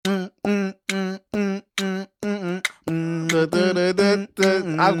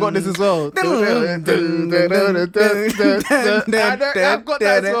I've got this as well. I've got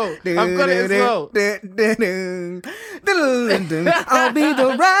that as well. I've got it as well. I'll be the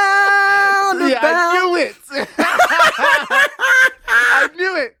round Yeah, I knew it. I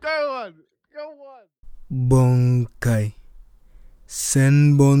knew it. Go on. Bonkai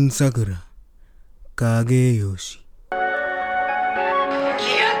Senbon Sakura Kageyoshi.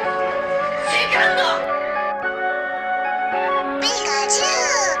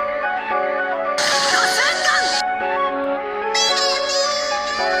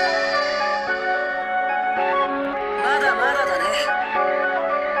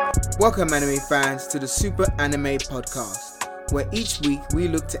 Welcome, anime fans, to the Super Anime Podcast, where each week we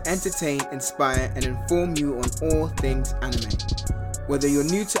look to entertain, inspire, and inform you on all things anime. Whether you're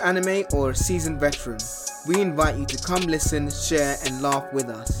new to anime or a seasoned veteran, we invite you to come listen, share, and laugh with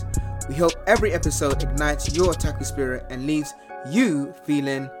us. We hope every episode ignites your otaku spirit and leaves you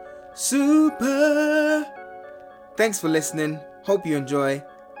feeling super. Thanks for listening. Hope you enjoy.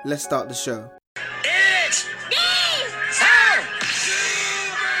 Let's start the show.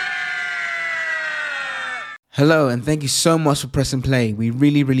 Hello, and thank you so much for pressing play. We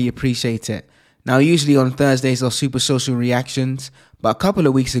really appreciate it. Now, usually on Thursdays are Super Social Reactions, but a couple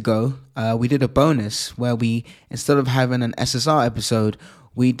of weeks ago, we did a bonus where we, instead of having an SSR episode,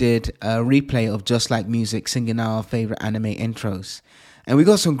 we did a replay of Just Like Music singing our favorite anime intros. And we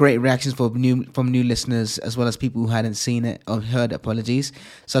got some great reactions from new listeners, as well as people who hadn't seen it or heard, apologies,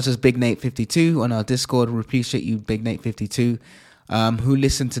 such as Big Nate 52 on our Discord. We appreciate you, Big Nate 52. Who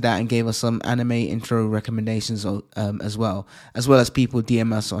listened to that and gave us some anime intro recommendations as well as people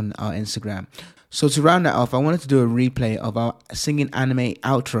DM us on our Instagram. So to round that off, I wanted to do a replay of our singing anime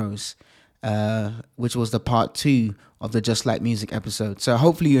outros, which was the part 2 of the Just Like Music episode. So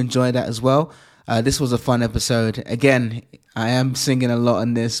hopefully you enjoyed that as well. This was a fun episode. Again, I am singing a lot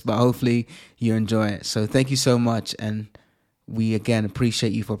on this, but hopefully you enjoy it. So thank you so much, and we again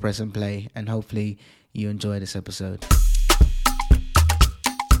appreciate you for pressing play, and hopefully you enjoy this episode.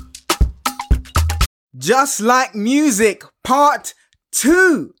 Just Like Music, Part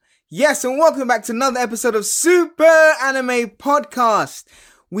 2. Yes, and welcome back to another episode of Super Anime Podcast.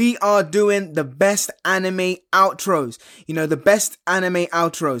 We are doing the best anime outros. You know, the best anime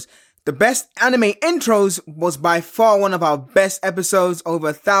outros. The best anime intros was by far one of our best episodes, over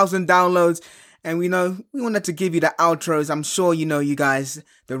 1,000 downloads. And we wanted to give you the outros. I'm sure you know, you guys,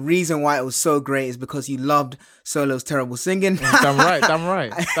 the reason why it was so great is because you loved Solo's terrible singing. Damn right.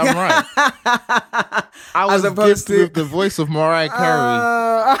 I was gifted with the voice of Mariah Carey.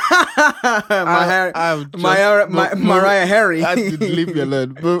 Mariah Harry. Leave me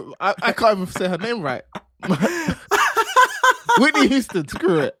alone. But I can't even say her name right. Whitney Houston,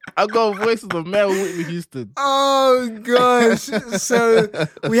 screw it. I've got a voice of the male Whitney Houston. Oh gosh. So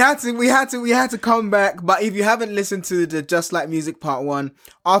we had to come back. But if you haven't listened to the Just Like Music Part 1,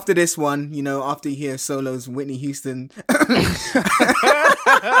 after this one, after you hear Solo's Whitney Houston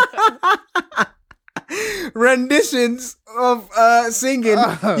renditions of singing,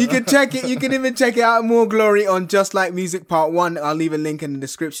 you can check it. You can even check it out, More Glory, on Just Like Music Part 1. I'll leave a link in the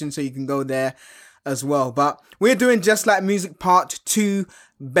description so you can go there as well. But we're doing Just Like Music Part 2,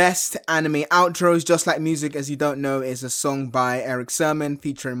 Best Anime Outros. Just Like Music, as you don't know, is a song by Eric Sermon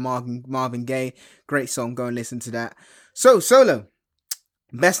featuring Marvin Gaye. Great song, go and listen to that. So, Solo,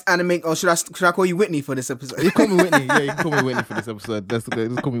 best anime, or should I call you Whitney for this episode? You call me Whitney. Yeah, you can call me Whitney for this episode. Let's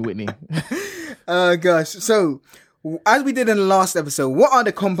call me Whitney. Gosh. So, as we did in the last episode, what are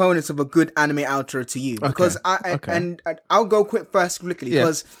the components of a good anime outro to you? Because I'll go quickly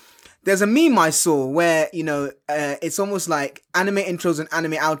because there's a meme I saw where, it's almost like anime intros and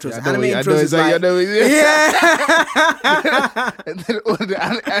anime outros. And then all the intro is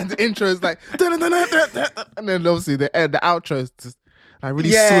like, and then obviously the outro is just like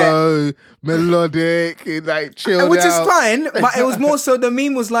really slow, melodic, like chilled which out. Is fine, but it was more so the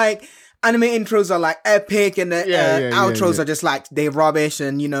meme was like, anime intros are like epic and the outros are just like, they're rubbish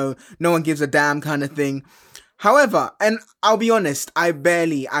and, no one gives a damn kind of thing. However, and I'll be honest, I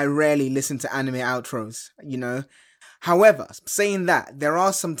rarely listen to anime outros, However, saying that, there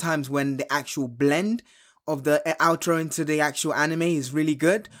are some times when the actual blend of the outro into the actual anime is really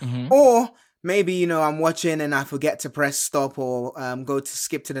good. Mm-hmm. Or maybe, I'm watching and I forget to press stop or go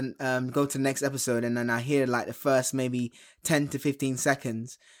to the next episode, and then I hear like the first maybe 10 to 15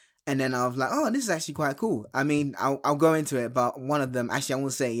 seconds. And then I was like, oh, this is actually quite cool. I mean, I'll go into it, but one of them, actually, I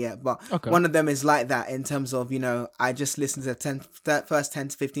won't say it yet, but one of them is like that in terms of, I just listened to the first 10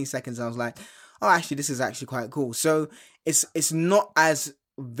 to 15 seconds. And I was like, oh, actually, this is actually quite cool. So it's not as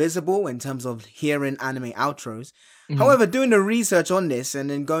visible in terms of hearing anime outros. Mhm. However, doing the research on this and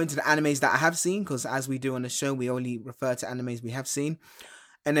then going to the animes that I have seen, because as we do on the show, we only refer to animes we have seen.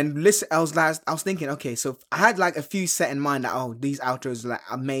 And then listen, I was thinking, okay, so I had like a few set in mind that, oh, these outros are like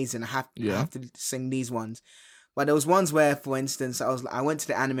amazing. I have to sing these ones. But there was ones where, for instance, I went to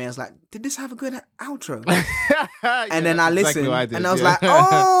the anime. I was like, did this have a good outro? And then I listened, exactly and I was like,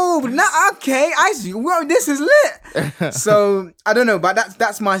 oh, okay, I see. Whoa, this is lit. So I don't know, but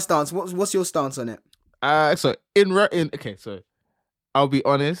that's my stance. What's your stance on it? So I'll be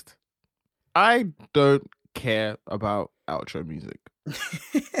honest. I don't care about outro music.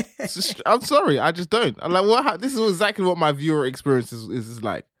 I'm sorry, I just don't. I'm like, this is exactly what my viewer experience is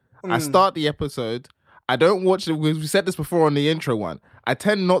like. I start the episode. I don't watch it. We said this before on the intro one. I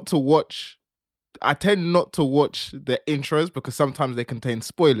tend not to watch the intros because sometimes they contain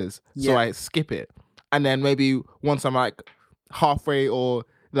spoilers. So I skip it. And then maybe once I'm like halfway or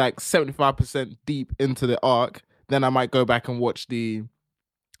like 75% deep into the arc, then I might go back and watch the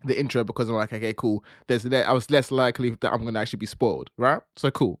intro because I'm like, okay, cool. I was less likely that I'm going to actually be spoiled, right?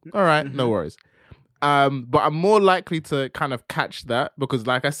 So cool. All right, no worries. But I'm more likely to kind of catch that because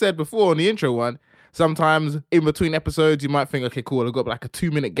like I said before on the intro one, sometimes in between episodes, you might think, okay, cool, I've got like a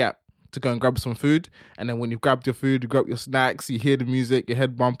 2-minute gap to go and grab some food. And then when you've grabbed your food, you grab your snacks, you hear the music, your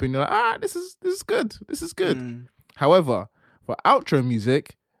head bumping, you're like, this is good. This is good. However, for outro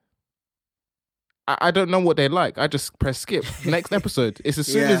music, I don't know what they like. I just press skip. Next episode. It's as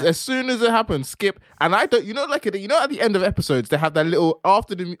soon as it happens, skip. And I don't, at the end of episodes, they have that little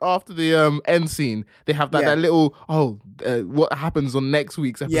after the end scene. They have that little what happens on next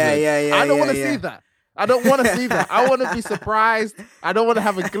week's episode. I don't want to see that. I don't want to see that. I want to be surprised. I don't want to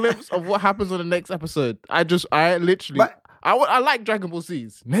have a glimpse of what happens on the next episode. I like Dragon Ball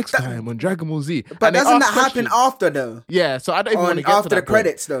Z's. Next time on Dragon Ball Z. But doesn't that happen after though? Yeah, so I don't even want to get after to that the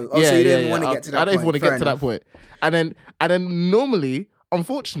credits though. So you didn't want to get to that point. I don't even want to get to that point. And then normally,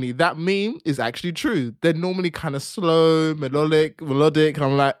 unfortunately, that meme is actually true. They're normally kind of slow, melodic. And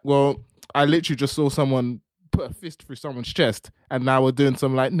I'm like, well, I literally just saw someone put a fist through someone's chest, and now we're doing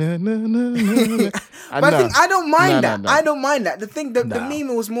some like no. But I don't mind that. I don't mind that. The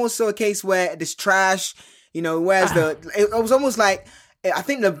meme was more so a case where this trash. Whereas it was almost like I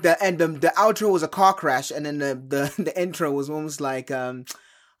think the outro was a car crash, and then the intro was almost like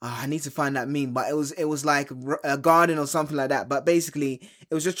I need to find that meme, but it was like a garden or something like that. But basically,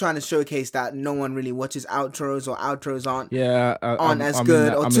 it was just trying to showcase that no one really watches outros, or outros aren't as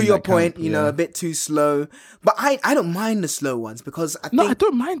good. Or to your point, a bit too slow. But I don't mind the slow ones because I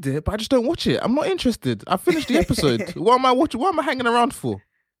don't mind it, but I just don't watch it. I'm not interested. I finished the episode. What am I watching? What am I hanging around for?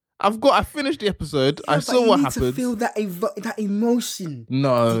 I finished the episode. I saw what happened. To feel that emotion.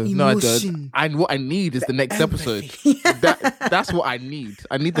 No, I don't. What I need is the next episode. That's what I need.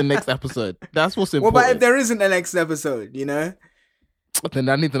 I need the next episode. That's what's important. Well, but if there isn't a next episode, then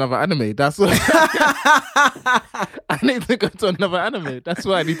I need another anime. That's what I need to go to another anime. That's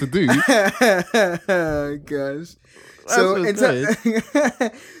what I need to do. Oh, gosh. So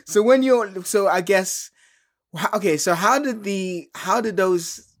I guess. Okay, so how did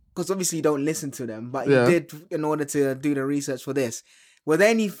those? Because obviously you don't listen to them, but you did in order to do the research for this. Were there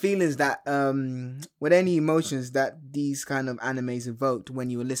any feelings that, were there any emotions that these kind of animes evoked when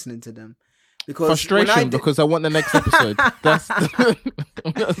you were listening to them? Because frustration, because I want the next episode.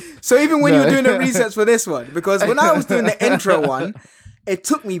 So even when you were doing the research for this one, because when I was doing the intro one, it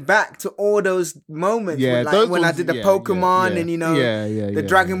took me back to all those moments when I did the Pokemon and the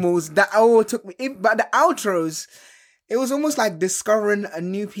Dragon Balls. That all took me. But the outros, it was almost like discovering a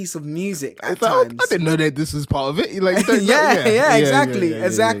new piece of music at times. I didn't know that this was part of it.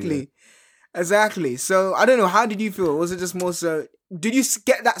 Exactly. So I don't know. How did you feel? Was it just more so? Did you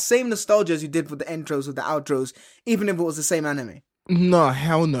get that same nostalgia as you did for the intros with the outros, even if it was the same anime? No,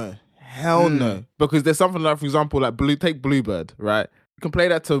 hell no. No. Because there's something like, for example, like take Bluebird, right? You can play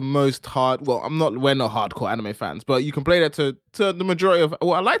that to most we're not hardcore anime fans, but you can play that to the majority of,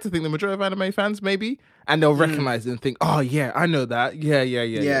 I like to think the majority of anime fans maybe, and they'll recognize it and think, oh yeah, I know that.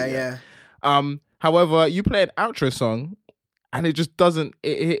 Yeah. However, you play an outro song and it just doesn't,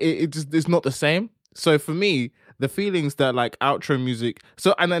 it's not the same. So for me, the feelings that like outro music,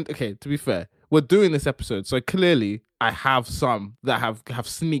 to be fair, we're doing this episode, so clearly I have some that have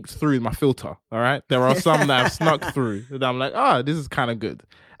sneaked through my filter, all right? There are some that have snuck through that I'm like, this is kind of good.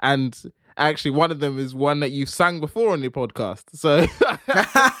 And actually, one of them is one that you've sang before on your podcast. So,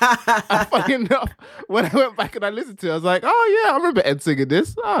 funny enough, when I went back and I listened to it, I was like, oh yeah, I remember Ed singing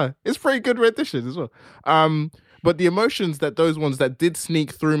this. It's pretty good rendition as well. But the emotions that those ones that did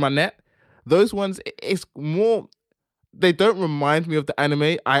sneak through my net, those ones, it's more... they don't remind me of the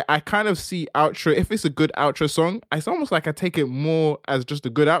anime. I kind of see outro. If it's a good outro song, it's almost like I take it more as just a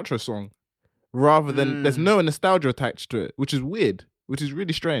good outro song, rather than there's no nostalgia attached to it, which is weird, which is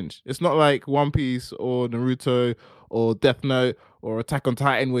really strange. It's not like One Piece or Naruto or Death Note or Attack on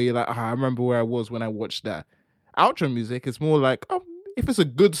Titan, where you're like, I remember where I was when I watched that. Outro music is more like, if it's a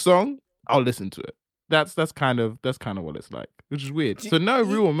good song, I'll listen to it. That's kind of what it's like, which is weird. So no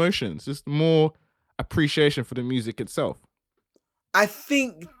real emotions, just more appreciation for the music itself. I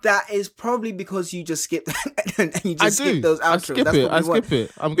think that is probably because you just skip skip those outros. I skip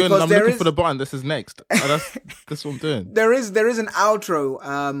it. I'm looking for the button. This is next. That's what I'm doing. There is an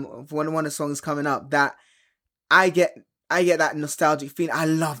outro when one of the songs coming up that I get that nostalgic feeling. I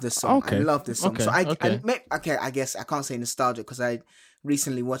love this song. Okay. I love this song. Okay. So I guess I can't say nostalgic because I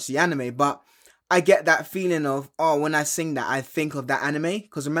recently watched the anime, but I get that feeling of, when I sing that, I think of that anime.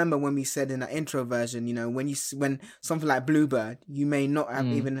 Because remember when we said in the intro version, you know, when something like Bluebird, you may not have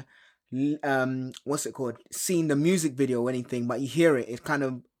even, seen the music video or anything, but you hear it, it kind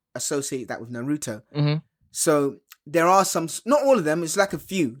of associates that with Naruto. Mm-hmm. So there are some, not all of them, it's like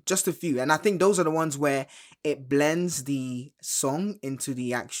just a few. And I think those are the ones where it blends the song into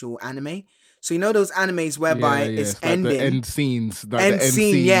the actual anime. So you know those animes whereby it's like ending, the end scenes, and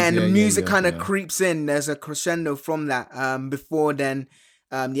the music kind of creeps in. There's a crescendo from that before then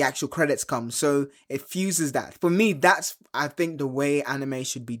the actual credits come. So it fuses that. For me, that's I think the way anime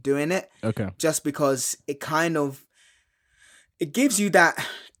should be doing it. Okay. Just because it gives you that.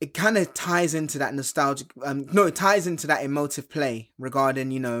 It kind of ties into that nostalgic. It ties into that emotive play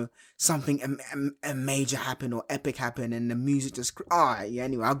regarding, you know, something a major happen or epic happen, and the music just.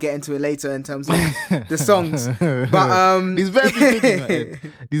 Anyway, I'll get into it later in terms of the songs. But these better be good.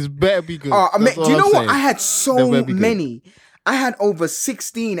 These better be good. Do you know what? I had so many. I had over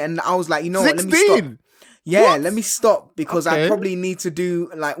 16, and I was like, you know 16? What? Let me stop. Yeah, What? Let me stop because Okay. I probably need to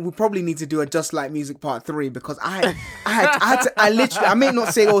do a Just Like Music Part 3 because I may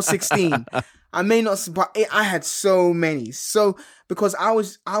not say all 16. I may not, but I had so many. So because I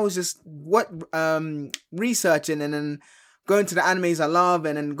was just researching and then going to the animes I love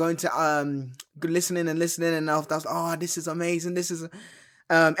and then going to listening and I was this is amazing. This is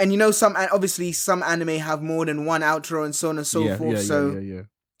and you know obviously some anime have more than one outro and so on and so forth.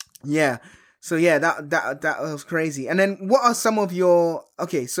 Yeah. So yeah, that was crazy. And then what are some of your...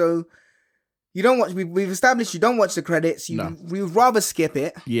 Okay, so you don't watch... We've established you don't watch the credits. We would rather skip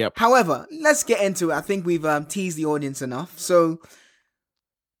it. Yep. However, let's get into it. I think we've teased the audience enough. So,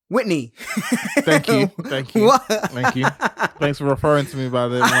 Whitney. Thank you. What? Thank you. Thanks for referring to me by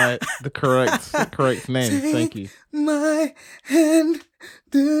the correct name. Thank you. My hand...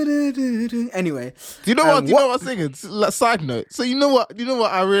 Anyway, do you know what? Do you know what I'm singing? Side note. So you know what?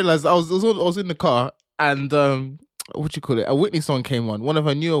 I realized I was in the car and what you call it? A Whitney song came on, one of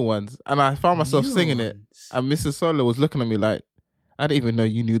her newer ones, and I found myself singing it. And Mrs. Solo was looking at me like, I didn't even know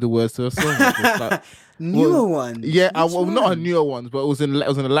you knew the words to a song. Like, newer ones. Yeah, not her newer ones, but it was in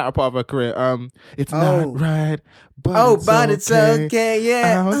the latter part of her career. It's not right, but it's okay.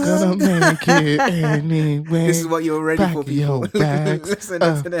 Yeah, I'm gonna make it anyway. This is what you're ready Pack for, people. Your bags Listen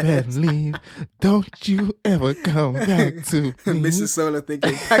up to this. and leave. Don't you ever come back to me. Mrs. Solo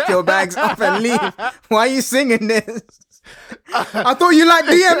thinking, pack your bags up and leave. Why are you singing this? I thought you liked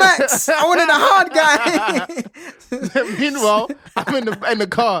DMX. I wanted a hard guy. Meanwhile, I'm in the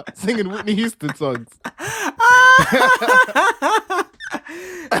car singing Whitney Houston songs.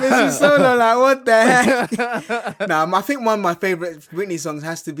 Mrs. Solo, like, what the heck? I think one of my favorite Whitney songs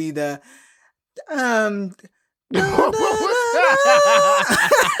has to be the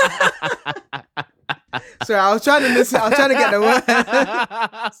Sorry, I was trying to listen. I was trying to get the words.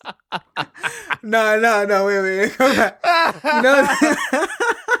 No, wait. Come back.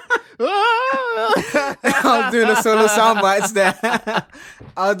 I was doing a solo soundbites there.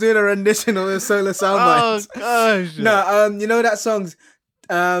 I was doing a rendition of the solo soundbites. Oh gosh. No, you know that song's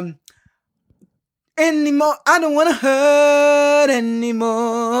anymore. I don't want to hurt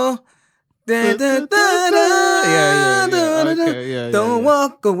anymore. Yeah. Okay, Don't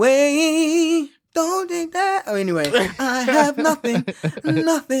walk away. Don't think that. Oh, anyway, I have nothing. If I don't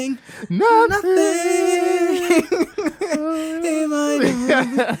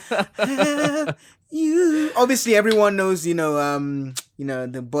have you. Obviously, everyone knows,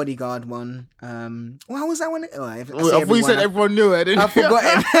 the Bodyguard one. What was that one? I thought you said everyone knew it. I've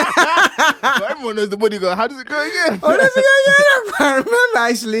forgotten. Everyone knows the Bodyguard. How does it go again? I remember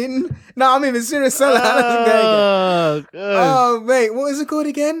actually. No, I'm even serious. How does it go again? Oh, wait, what is it called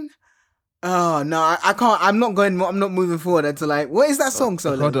again? Oh no, I can't. I'm not moving forward until what is that song?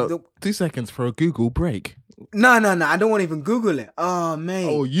 Solo. Hold up. 2 seconds for a Google break. No. I don't want to even Google it. Oh, mate.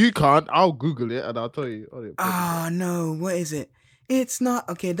 Oh, you can't. I'll Google it and I'll tell you. Oh, no. What is it? It's not.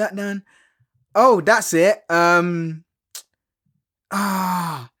 Okay, that done. Oh, that's it. No.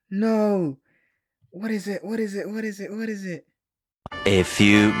 What is it? A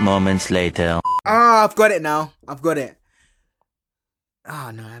few moments later. I've got it now. I've got it.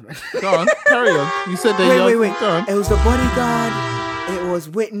 Oh, no, I haven't. Go on, carry on. You said that. Wait. Go on. It was The Bodyguard. It was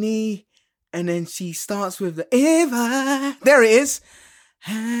Whitney. And then she starts with the if I. There it is.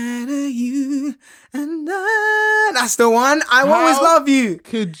 Had a you and I. That's the one. I always love you.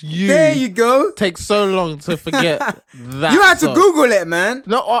 Could you? There you go. Take so long to forget that. You had to song. Google it, man.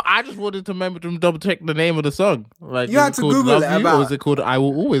 No, I just wanted to remember to double check the name of the song. Like, You had to Google Love it You, about- or is it called I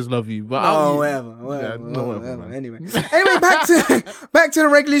Will Always Love You? But Whatever. whatever. Anyway, back to the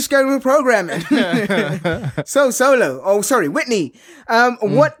regularly scheduled programming. So Solo. Oh, sorry, Whitney.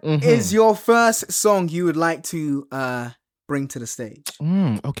 What is your first song you would like to bring to the stage?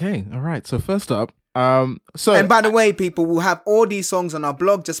 Okay, all right. So first up, And by the way, people, we'll have all these songs on our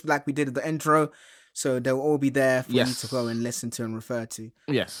blog, just like we did at the intro. So they'll all be there for you to go and listen to and refer to.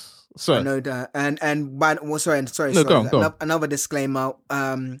 yes. So I know that, sorry. No, go on. Another disclaimer.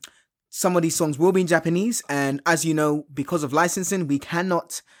 Some of these songs will be in Japanese, and as you know, because of licensing, we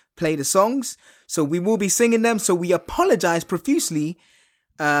cannot play the songs. So we will be singing them. So we apologize profusely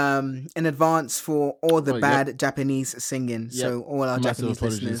in advance for all the bad Japanese singing. So all our Massive Japanese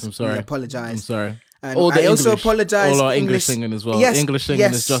apologies. listeners, I'm sorry. we apologize. I'm sorry. And All the I also English, apologize. all our English singing as well. Yes, English singing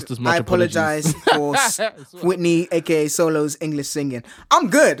is just as much I apologize for Whitney, aka Solo's English singing. I'm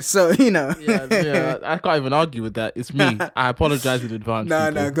good, so you know. yeah, I can't even argue with that. It's me. I apologize in advance.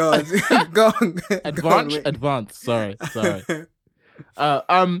 No, go on, go on. Advance. Sorry.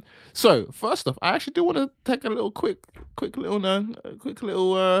 So first off, I actually do want to take a little quick little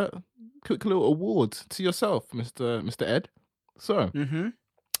award to yourself, Mr. Ed. So,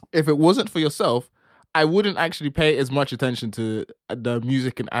 if it wasn't for yourself, I wouldn't actually pay as much attention to the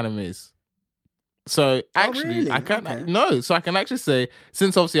music and animes. So actually, really? I can't. Okay. No, so I can actually say,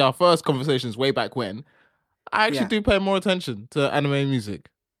 since obviously our first conversations way back when, I actually do pay more attention to anime music.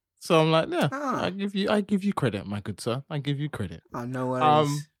 So I'm like, I give you credit, my good sir. I give you credit. Oh, no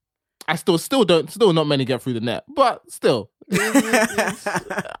worries. I still not many get through the net, but still,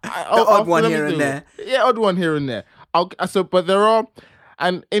 odd one here and there. Yeah, odd one here and there. But there are,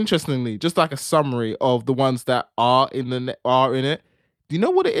 and interestingly, just like a summary of the ones that are in it. Do you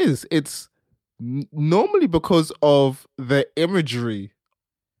know what it is? It's normally because of the imagery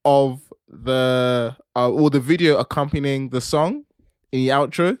of the or the video accompanying the song in the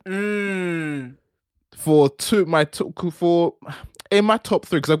outro. In my top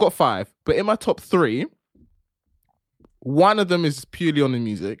three, because I've got 5, but in my top 3, one of them is purely on the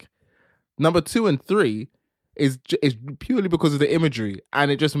music. Number 2 and 3 is purely because of the imagery, and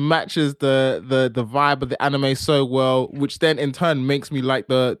it just matches the vibe of the anime so well, which then in turn makes me like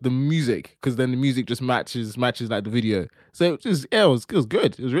the music, because then the music just matches like the video. So it was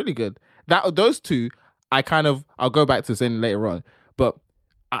good. It was really good. Those two, I'll go back to saying later on, but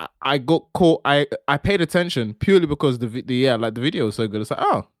I got caught. I paid attention purely because the video was so good. It's like,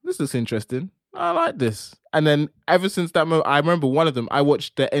 oh, this looks interesting. I like this. And then ever since that moment, I remember one of them. I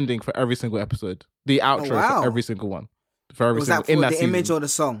watched the ending for every single episode, the outro for every single one, for every Was single. that for the season. image or the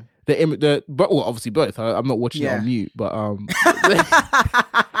song? But obviously both. I'm not watching it on mute, but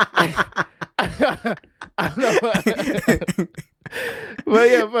But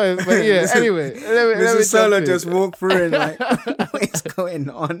yeah. Anyway, let me Solo just walk through and like, what is going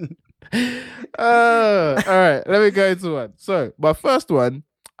on? All right, let me go into one. So my first one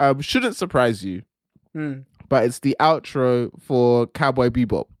shouldn't surprise you, but it's the outro for Cowboy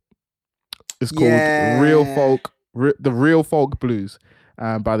Bebop. It's called The Real Folk Blues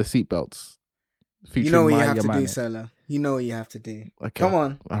by the Seatbelts. You know what you have to do, Solo. You know what you have to do. Okay. Come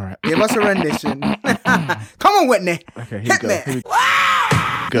on. All right. Give us a rendition. Come on, Whitney. Okay, here we go.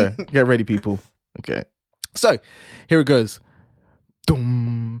 Go. Get ready, people. Okay. So, here it goes.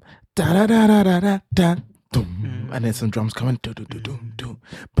 Dum, da da da da da da da. Dum. And then some drums coming. Do do do do do.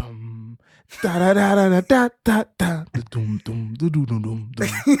 Bum. Da da da da da da da. Dum dum do do do dum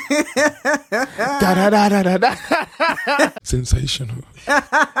dum. Da da da da da da. Sensational.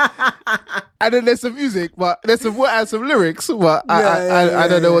 And then there's some music, but there's some lyrics, but I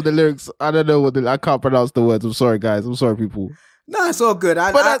don't know what the lyrics. I don't know I can't pronounce the words. I'm sorry, guys. I'm sorry, people. No, it's all good.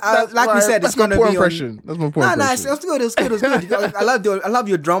 Like we said, it's gonna be impression. That's my poor impression. No, it's good. I love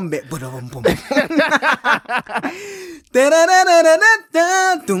your drum bit.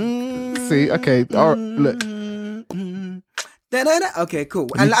 See, okay. All right, look. Okay, cool.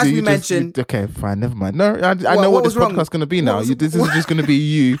 And as we mentioned, okay, fine, never mind. No, I know what what this was wrong? podcast's going to be now. What was- This is just going to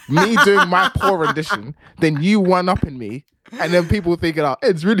be me doing my poor rendition, then you one-upping me, and then people figure out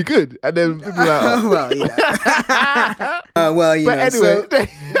it's really good, and then people are like, oh. well, yeah. Well, you But know. anyway,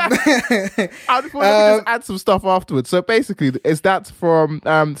 So, I just want to just add some stuff afterwards. So basically, that's from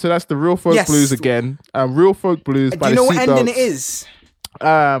so that's the Real Folk Yes. Blues again. Real Folk Blues. do By you the know what ending Seatbelts. it is?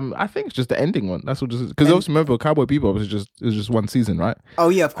 I think it's just the ending one. That's what just because obviously remember Cowboy Bebop was just one season, right? Oh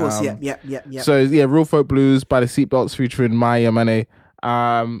yeah, of course. Yeah. So yeah, Real Folk Blues by the Seatbelts featuring Maya Mane.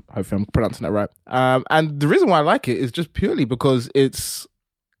 Hopefully I'm pronouncing that right. And the reason why I like it is just purely because it's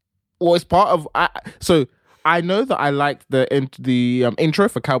part of. So I know that I liked the intro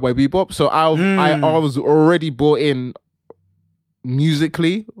for Cowboy Bebop, so I was already bought in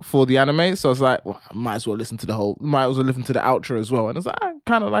musically for the anime, so I was like, well, I might as well listen to the outro as well, and I was like, I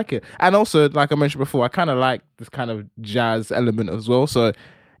kind of like it. And also, like I mentioned before, I kind of like this kind of jazz element as well, so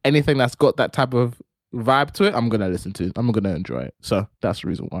anything that's got that type of vibe to it, I'm gonna listen to. I'm gonna enjoy it. So that's the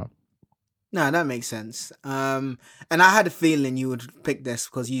reason why. No, that makes sense. And I had a feeling you would pick this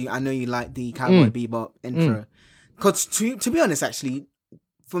because I know you like the Cowboy Bebop intro. Because to be honest, actually,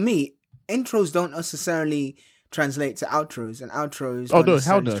 for me, intros don't necessarily translate to outros, and outros. Oh no,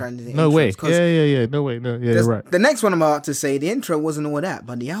 hell no, no way. Yeah, no way, no, yeah, you're right. The next one I'm about to say, the intro wasn't all that,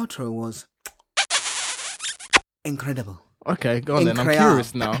 but the outro was incredible. Okay, go on then. I'm Incredible.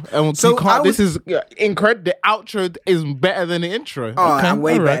 curious now. And So this is incredible. The outro is better than the intro. Oh, okay,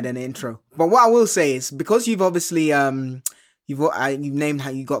 way all right. better than the intro. But what I will say is because you've obviously you've named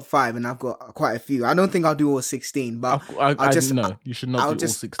how you got 5, and I've got quite a few. I don't think I'll do all 16, but I'll just no. You should not do all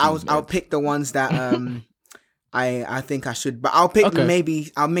 16. I'll pick the ones that I think I should. But I'll pick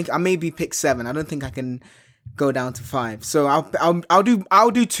I'll maybe pick 7. I don't think I can go down to 5. So I'll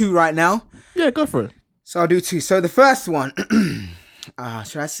do 2 right now. Yeah, go for it. So I'll do 2. So the first one,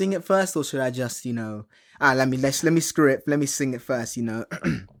 should I sing it first or should I just, let me screw it. Let me sing it first,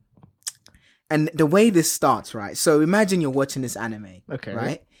 And the way this starts, right? So imagine you're watching this anime, okay,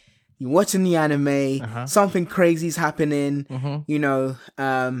 right? You're watching the anime, something crazy's happening,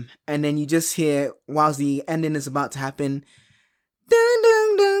 and then you just hear, whilst the ending is about to happen, dun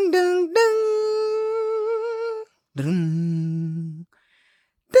dun dun dun dun, dun.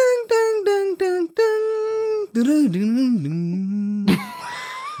 Dun dun dun dun dun dun dun dun dun dun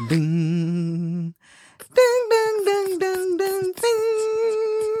dun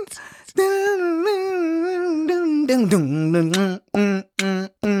dun dun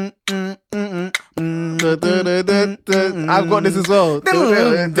I've got this as well. I've got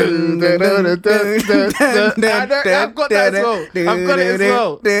that as well. I've got it as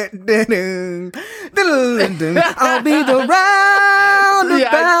well. I'll be the round. Yeah,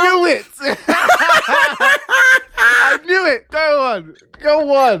 I knew it. I knew it. Go on.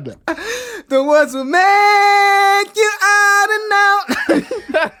 The words will make you out and out.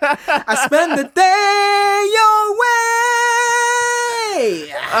 I spend the day your way.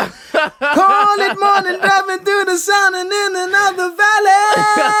 Call it morning, driving through the sun and in another valley.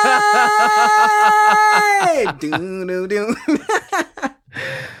 Do.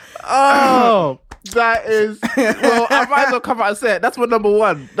 Oh, that is. Well, I might as well come out and say it. That's my number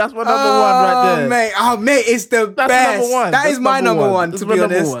 1. That's my number 1 right there. Oh, mate, it's the That's best. number 1. That is my number 1, to be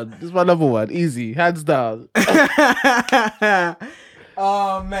honest. This is my number 1. Easy, hands down.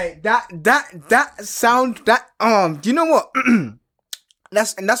 Oh, mate, that sound, do you know what?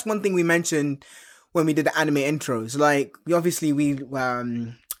 That's one thing we mentioned when we did the anime intros. Like,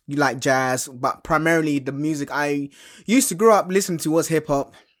 you like jazz, but primarily the music I used to grow up listening to was hip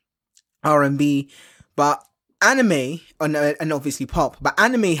hop, R&B, but anime and obviously pop. But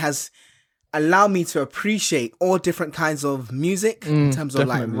anime has allowed me to appreciate all different kinds of music in terms of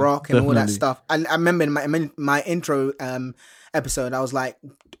like rock and all that stuff. I remember in my intro episode, I was like,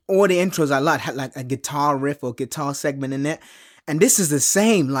 all the intros I liked had like a guitar riff or guitar segment in it. And this is the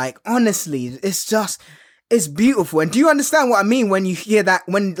same. Like, honestly, it's beautiful. And do you understand what I mean when you hear that?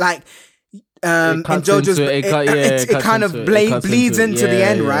 When like in JoJo's, it kind of bleeds into the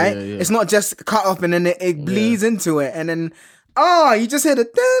end, right? Yeah. It's not just cut off and then it bleeds into it, and then you just hear the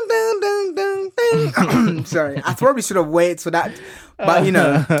dun dun dun dun dun. Sorry, I probably should have waited for that, but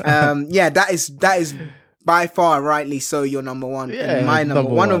that is by far rightly so your number 1. Yeah, my number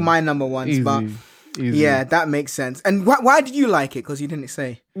 1 of my number 1s. Easy. But Easy. Yeah, that makes sense. And why did you like it? Because you didn't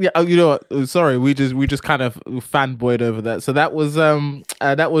say. Yeah, you know what? Sorry, we just kind of fanboyed over that. So that was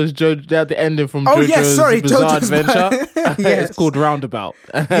the ending from Oh, JoJo's yes, sorry, Bizarre JoJo's Adventure. Yes. It's called Roundabout.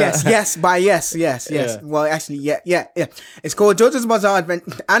 yes. Yeah. Well, actually, yeah. It's called JoJo's Bizarre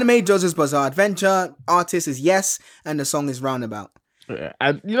Adventure. Anime JoJo's Bizarre Adventure. Artist is Yes, and the song is Roundabout. Yeah.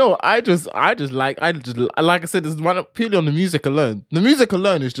 And you know, I like I said, it's purely on the music alone. The music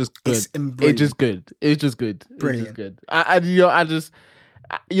alone is just good. It's just good. It's just good. Brilliant. It's just good. I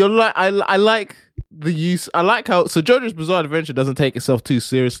like the use. I like how JoJo's Bizarre Adventure doesn't take itself too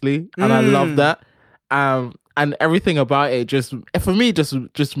seriously, and I love that. And everything about it just for me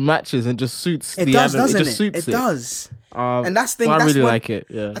just matches and just suits It the does, anime. doesn't It just suits it? It does. And that's the thing. I that's really what, like it.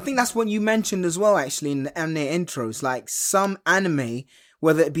 Yeah, I think that's what you mentioned as well, actually, in the anime intros. Like some anime,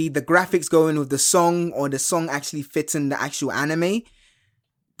 whether it be the graphics going with the song or the song actually fits in the actual anime.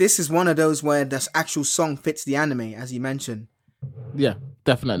 This is one of those where the actual song fits the anime, as you mentioned. Yeah,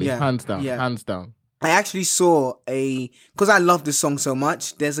 definitely. Yeah, Hands down. yeah. Hands down. I actually saw because I love this song so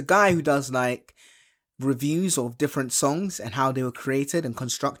much. There's a guy who does like reviews of different songs and how they were created and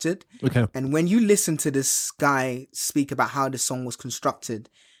constructed. Okay. And when you listen to this guy speak about how the song was constructed,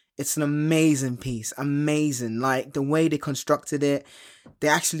 it's an amazing piece. Amazing. Like the way they constructed it. They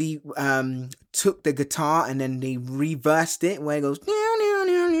actually took the guitar and then they reversed it where it goes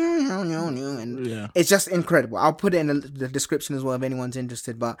and it's just incredible. I'll put it in the description as well if anyone's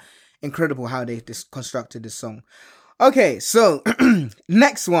interested, but incredible how they constructed this song. Okay, so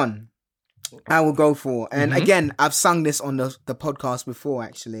next one I will go for. And again, I've sung this on the podcast before,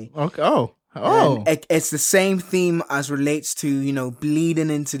 actually. Okay. Oh. And it's the same theme as relates to, you know, bleeding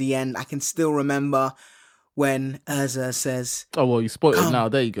into the end. I can still remember when Urza says, Oh, well, you spoiled it now.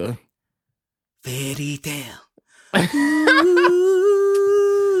 There you go. fairy tale.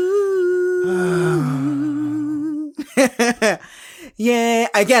 Yeah,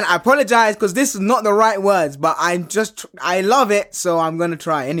 again, I apologize because this is not the right words, but I love it, so I'm gonna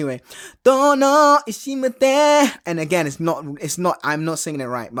try anyway. Dono ishimate, and again, it's not. I'm not singing it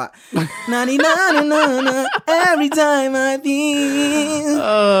right, but every time I feel.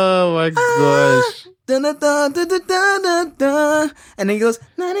 Oh my gosh. And then he goes,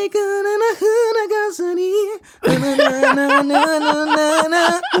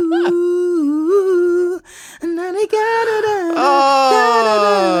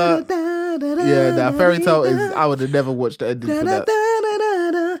 Yeah, that fairy tale is. I would have never watched the ending for that.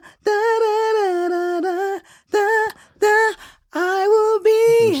 I will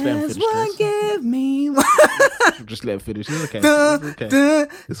be Just let him as finish one this. give me one. Just let it finish. It's okay. It's okay.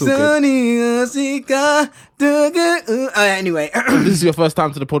 It's all good. Anyway. If this is your first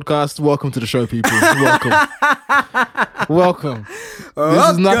time to the podcast, welcome to the show, people. Welcome.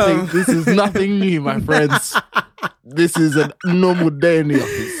 This is nothing new, my friends. This is a normal day in the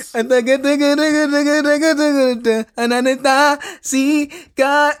office.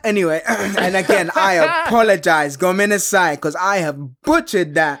 Anyway, and again, I apologize, Gomenasai, because I have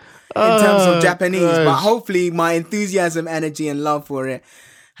butchered that in terms of Japanese, but hopefully my enthusiasm, energy, and love for it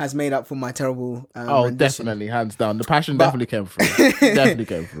has made up for my terrible rendition. Definitely, hands down. The passion definitely came through. Definitely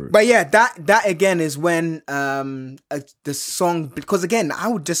came through. But yeah, that again is when the song, because again, I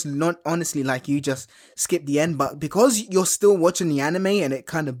would just not honestly like you just skip the end, but because you're still watching the anime and it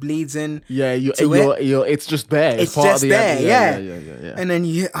kind of bleeds in. Yeah, it's just there. It's part just of the there, anime. yeah. And then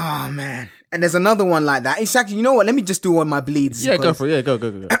oh man. And there's another one like that. It's actually, you know what? Let me just do one of my bleeds. Yeah, go for it. Yeah, go.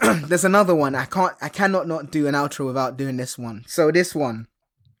 There's another one. I cannot not do an outro without doing this one. So this one.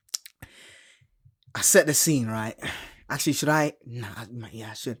 I set the scene, right? Actually, should I? Nah, yeah,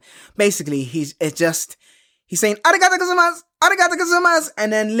 I should. Basically, he's saying, arigato gozaimasu,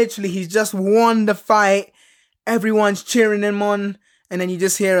 and then literally he's just won the fight. Everyone's cheering him on, and then you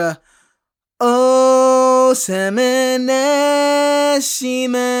just hear a, oh, semene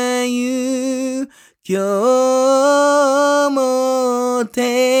shimayu, kyomo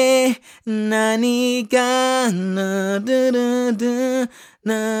te, nani ka na da da da. So,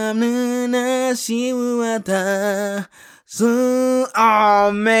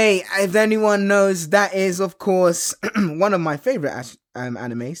 oh mate, if anyone knows, that is of course one of my favorite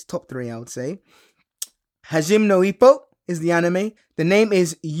animes, top 3 I would say. Hajime no Ippo is the anime. The name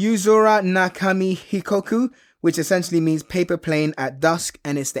is Yuzura Nakami Hikoku, which essentially means paper plane at dusk,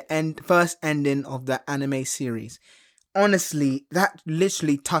 and it's the first ending of the anime series. Honestly, that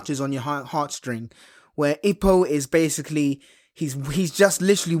literally touches on your heartstring, where Ippo is basically He's just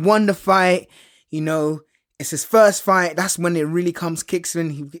literally won the fight, you know, it's his first fight. That's when it really kicks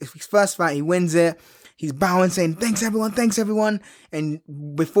in. His first fight, he wins it. he's bowing, saying, thanks everyone. And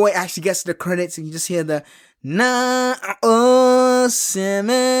before it actually gets to the credits, and you just hear the na o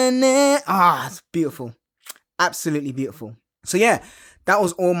semene. It's beautiful. Absolutely beautiful. So yeah, that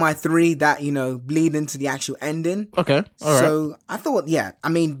was all my three that, bleed into the actual ending. Okay. All right. So I thought,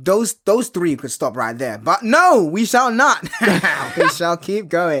 those three could stop right there. But no, we shall not. We shall keep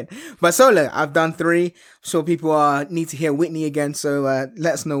going. But Solo, I've done three. I'm sure people need to hear Whitney again. So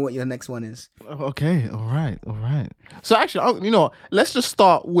let us know what your next one is. Okay. All right. So actually, let's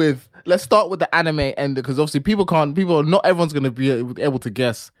start with the anime ending, because obviously not everyone's going to be able to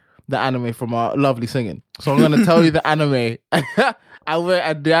guess the anime from our lovely singing. So I'm going to tell you the anime. I'll wait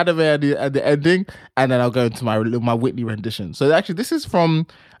at the anime at the ending, and then I'll go into my Whitney rendition. So actually, this is from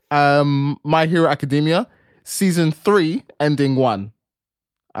My Hero Academia, season 3, ending 1,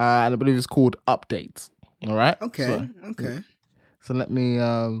 and I believe it's called Update. All right. Okay. So let me.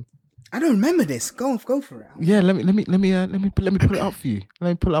 I don't remember this. Go for it. Yeah. Let me pull it up for you. Let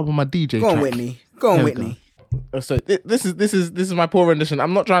me pull it up on my DJ. Go on, track. Whitney. Go on, Whitney. So this is my poor rendition.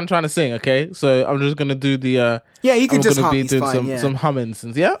 I'm not trying to sing, okay? So I'm just gonna do the you can just hum. Be doing some hummings.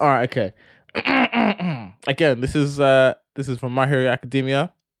 Yeah. All right. Okay. Again, this is from My Hero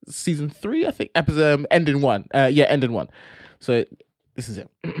Academia, season 3, I think, episode ending 1. Ending 1. So this is it.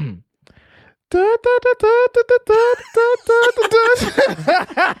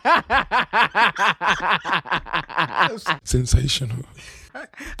 Sensational.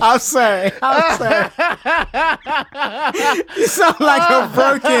 I'm sorry. You sound like a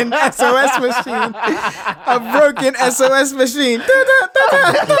broken SOS machine. That's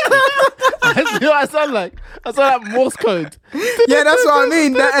what I sound like. I sound like Morse code. Yeah, that's what I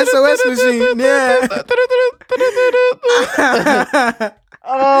mean. That SOS machine. Yeah.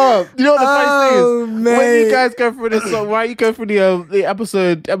 Oh, you know what the funny thing is? Man. When you guys go through this song, why you go through the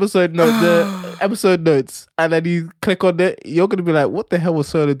episode notes, and then you click on it, you're gonna be like, "What the hell was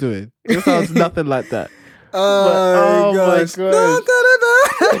Solo doing?" It sounds nothing like that. Oh my gosh.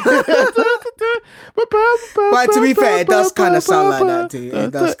 But to be fair, it does kind of sound like that too. It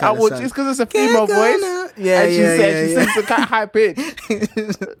does kind of sound. It's because it's a female voice. Yeah, and she sings the kind of high pitch,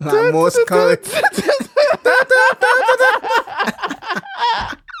 like Morse code.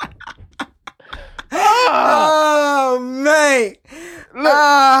 Oh, mate.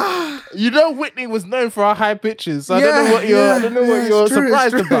 Look, Whitney was known for her high pitches, so I don't know what you're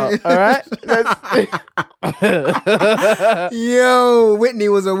surprised about. All right. Yo, Whitney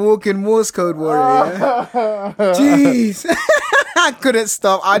was a walking Morse code warrior. Jeez. I couldn't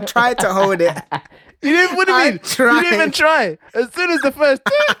stop. I tried to hold it. You didn't. What do you mean? You didn't even try. As soon as the first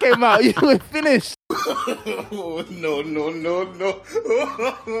came out, you were finished. No.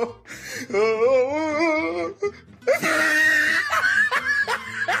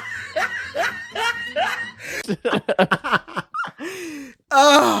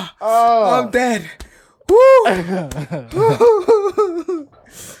 I'm dead. Woo!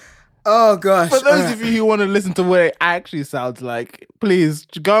 Oh gosh. For those of you who want to listen to what it actually sounds like, please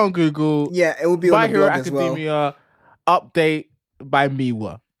go on Google. Yeah, it will be on the blog as well. My Hero Academia update by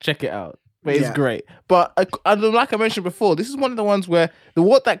Miwa. Check it out. But it's great. But like I mentioned before, this is one of the ones where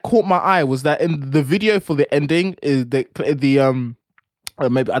what that caught my eye was that in the video for the ending is the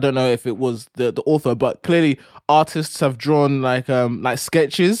maybe I don't know if it was the author, but clearly artists have drawn like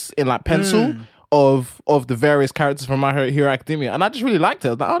sketches in like pencil of the various characters from My Hero Academia, and I just really liked it.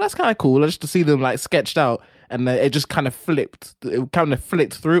 I was like, oh, that's kind of cool. Just to see them like sketched out, and it just kind of flipped. It kind of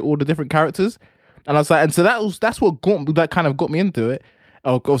flicked through all the different characters, and I was like, and so that's what kind of got me into it.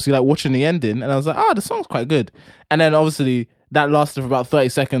 Obviously, like watching the ending, and I was like, oh, the song's quite good. And then obviously that lasted for about 30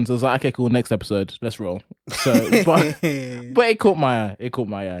 seconds. I was like, okay, cool, next episode, let's roll. So, but it caught my eye. It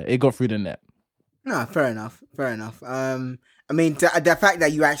got through the net. No, fair enough. I mean, the fact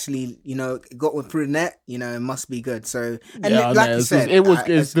that you actually, got through the net, it must be good. So, and you said,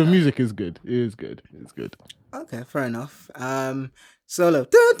 the music is good. It is good. It's good. Okay, fair enough. Solo.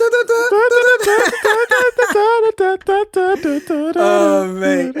 Oh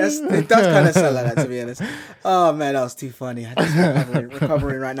man, it does kind of sound like that, to be honest. Oh man, that was too funny. I'm just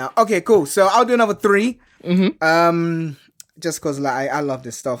recovering right now. Okay, cool. So I'll do another 3. Just because I love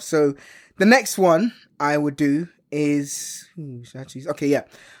this stuff. So the next one I would do is okay, yeah.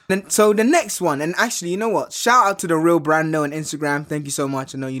 So the next one, and actually, you know what? Shout out to the Real Brando on Instagram. Thank you so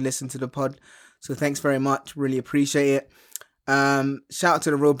much. I know you listen to the pod, so thanks very much. Really appreciate it. Shout out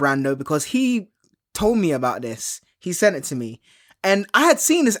to the Real Brando because he told me about this. He sent it to me, and I had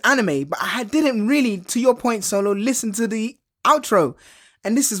seen this anime, but I didn't really, to your point, Solo, listen to the outro.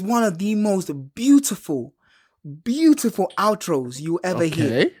 And this is one of the most beautiful beautiful outros you will ever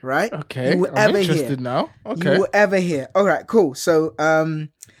hear. Right? Okay. You will I'm ever interested hear. now. You Okay. will ever hear. All right, cool. So,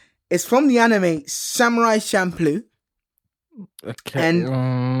 it's from the anime Samurai Champloo. Okay. And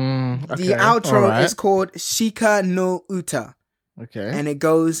the outro Alright. is called Shika no Uta. Okay. And it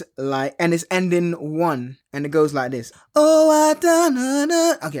goes like, and it's ending 1, and it goes like this. Oh, I da na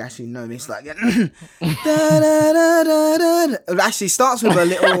na. Okay, actually, no, it's like da da da da da. It actually starts with a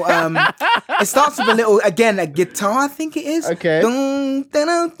little. It starts with a little, again, a guitar. I think it is. Okay. Dun,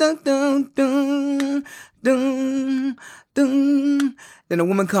 dun, dun, dun, dun, dun, dun. Then a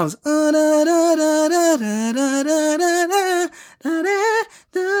woman comes.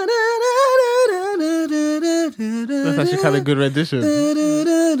 That's actually kind of good rendition.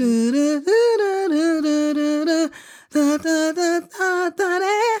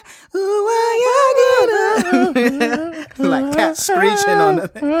 Like cat screeching on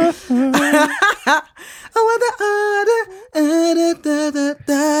it.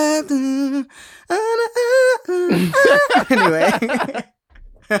 Anyway.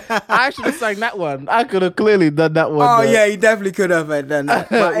 I should have sang that one. I could have clearly done that one. Oh though. yeah, you definitely could have done that.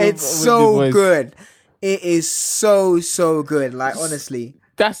 But it's With so the voice. good. It is so good. Like honestly.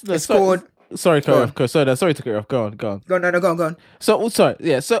 That's the It's called- Sorry, Go on. sorry, to cut you off. Go on. Go on. So, sorry,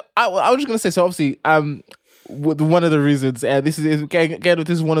 yeah. So, I was just gonna say. So, obviously, one of the reasons, this is again, this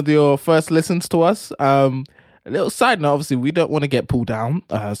is one of your first listens to us. A little side note, obviously, we don't want to get pulled down,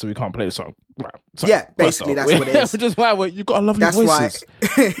 so we can't play the song. Right, so, Yeah, first basically, off, that's what it is. Which is why you got lovely That's voices.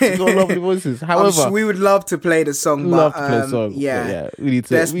 You got lovely voices. However, we would love to play the song, but love to play the song. yeah, but yeah, we need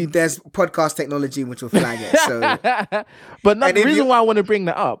to. there's podcast technology which will flag it. So But no, And the if reason you- why I want to bring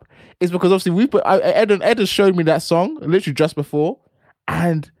that up is because obviously Ed has showed me that song literally just before,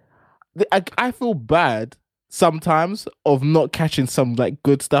 and I feel bad sometimes of not catching some like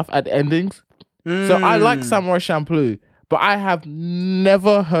good stuff at the endings. So I like Samurai Champloo, but I have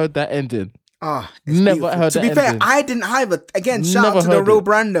never heard that ending. it's Never beautiful. heard To that be fair, ending. I didn't either. Again, shout Never out to the heard real it.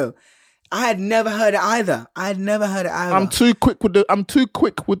 Brando. I had never heard it either. I'm too quick with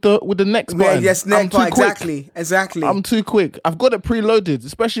the next Yeah, button. yes, I'm next too part, quick. exactly. I'm too quick. I've got it preloaded,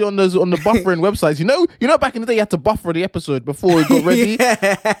 especially on the buffering websites. You know, back in the day, you had to buffer the episode before it got ready.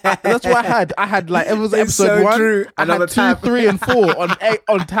 That's what I had like it was It's episode so 1. true. I Another had 2, tab. 3, and 4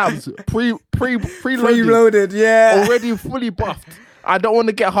 on tabs preloaded, Preloaded, yeah. already fully buffed. I don't want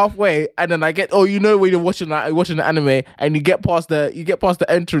to get halfway and then I get when you're watching the anime and you get past the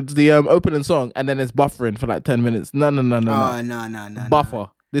entrance, the opening song, and then it's buffering for like 10 minutes. No. Oh no. Buffer.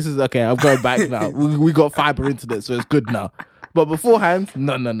 This is okay. I'm going back now. We got fiber internet, so it's good now. But beforehand,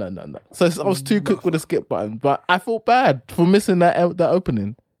 no. So I was too quick with the skip button. But I felt bad for missing that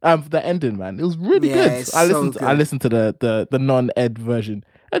opening, that ending, man. It was really Yeah, good. it's I so listened to the non-Ed version.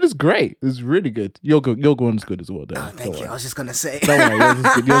 It is great. It was really good. Your one's good as well. Thank you. I was just gonna say. Don't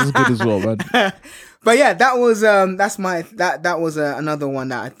worry, yours is good as well, man. But yeah, that was that was another one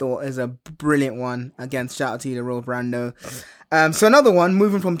that I thought is a brilliant one. Again, shout out to you, the Real Brando. So another one,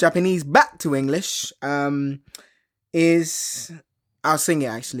 moving from Japanese back to English, is I'll sing it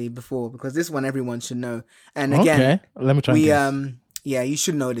actually before because this one everyone should know. And again, Okay, let me try. we and guess. yeah, you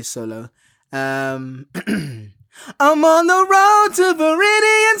should know this solo. I'm on the road to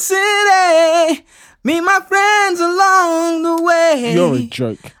Viridian City. Meet my friends along the way. You're a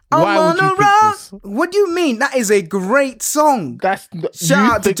joke. I'm Why on would you the pick road. this? What do you mean? That is a great song.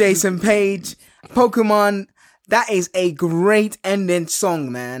 Shout out to Jason Page, Pokemon. That is a great ending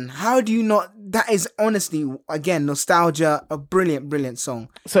song, man. How do you not? That is honestly, again, nostalgia. A brilliant song.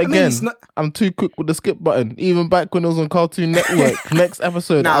 So I mean, again, it's not- I'm too quick with the skip button. Even back when it was on Cartoon Network, next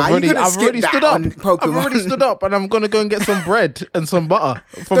episode, Nah, I've you could've already skipped stood that up. on Pokemon. I've already stood up, and I'm gonna go and get some bread and some butter.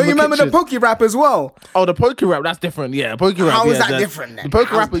 From Don't you remember kitchen. the Poke Rap as well? Oh, the Poke Rap, that's different. Yeah, Poke Rap. How is yeah, that different then? The Poke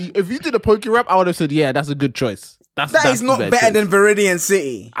How- Rap. If you did a Poke Rap, I would have said, yeah, that's a good choice. That is not better than Viridian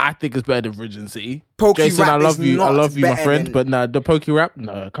City. I think it's better than Virgin City. Poke Jason, Rap I love is you. I not love you, my better friend. than- But nah, the Poke Rap,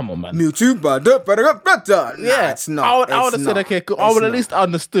 no, come on, man. Mewtwo, nah, it's not. I would have It's said, not. okay, cool. I It's would at not. least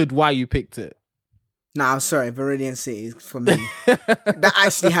understood why you picked it. Nah, I'm sorry. Viridian City is for me. That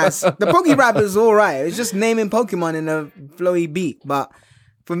actually has the Poke Rap is all right. It's just naming Pokemon in a flowy beat, but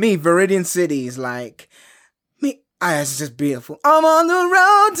for me, Viridian City is like me. It's just beautiful. I'm on the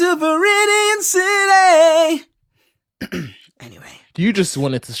road to Viridian City. Anyway. You just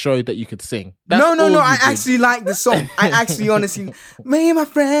wanted to show that you could sing. No. all you I did. actually like the song. I actually, honestly, me and my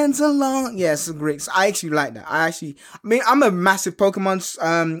friends along. Yes, great. I actually like that. I'm a massive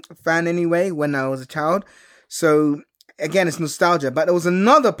Pokemon fan anyway. When I was a child, so again, it's nostalgia. But there was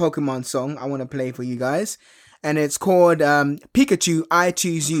another Pokemon song I want to play for you guys, and it's called Pikachu. I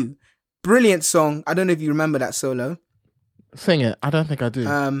Choose You. Brilliant song. I don't know if you remember that solo. Sing it. I don't think I do.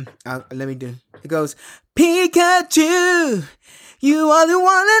 Let me do. It goes, Pikachu, you are the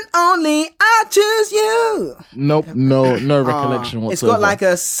one and only. I choose you. Nope. No recollection whatsoever. It's got like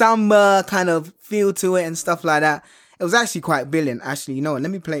a samba kind of feel to it and stuff like that. It was actually quite brilliant. Actually, you know what? Let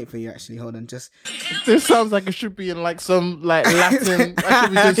me play it for you. Actually, hold on. Just This sounds like it should be in like some like Latin. I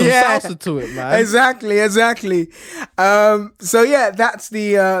should be doing some salsa to it, man. Exactly. So yeah, that's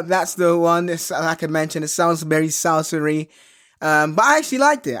the one. It's, like I mentioned, it sounds very salsa-y. But I actually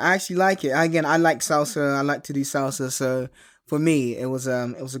liked it. I actually like it. Again, I like salsa. I like to do salsa. So for me, it was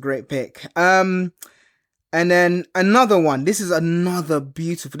a great pick. And then another one. This is another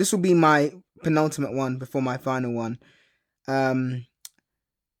beautiful. This will be my penultimate one before my final one.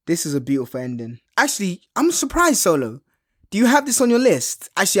 This is a beautiful ending. Actually, I'm surprised, Solo. Do you have this on your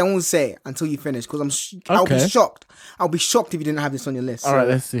list? Actually, I won't say it until you finish because I'll be shocked. I'll be shocked if you didn't have this on your list. All right,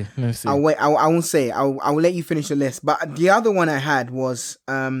 let's see. I'll wait. I won't say it. I will let you finish your list. But the other one I had was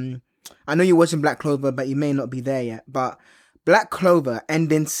I know you're watching Black Clover, but you may not be there yet. But Black Clover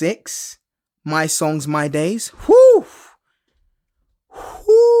ending 6, My Songs, My Days. Whoo!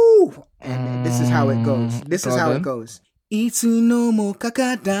 And this is how it goes. Itsu no mo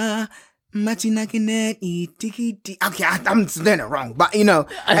kakada machinakine itikiti. Okay, I'm doing it wrong, but you know.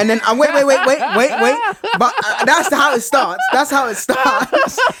 And then wait. But that's how it starts.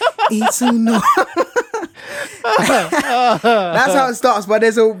 Itsu no. That's how it starts. But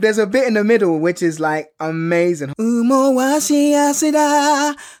there's a bit in the middle which is like amazing. Umo wa shiase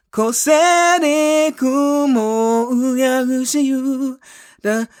da kosere kumo uyagushiyu.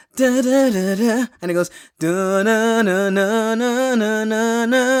 Da, da, da, da, da. And it goes da, na, na, na, na, na, na,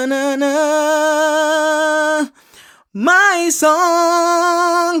 na, na, na. My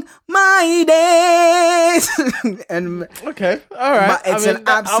song, my days. And okay, all right. But it's an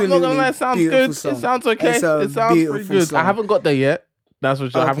absolutely I'm not gonna lie, it sounds beautiful good. song. It sounds okay. It's a It sounds pretty beautiful good. song. I haven't got there yet. That's for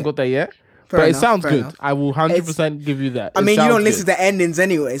sure. I haven't got there yet. But it sounds good. enough. I will 100% give you that. I mean, you don't listen to endings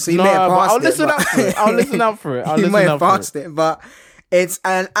anyway, so you may have passed I'll it. listen out for it. I'll listen out for it. You may have passed it, but it's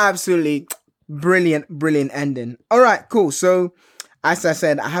an absolutely brilliant ending. All right, cool. So, as I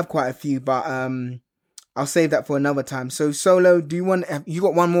said, I have quite a few, but I'll save that for another time. So, Solo, you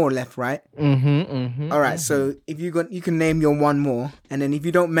got one more left, right? All right. So, if you can name your one more, and then if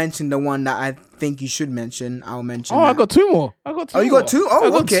you don't mention the one that I think you should mention, I'll mention. I got two more. You got two? Oh, I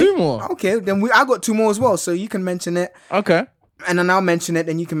got okay. two more. Okay, then I got two more as well. So you can mention it. Okay. And then I'll mention it.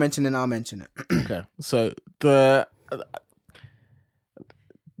 Then you can mention it. And I'll mention it. Okay. So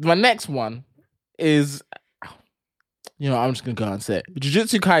my next one is. I'm just gonna go and say it.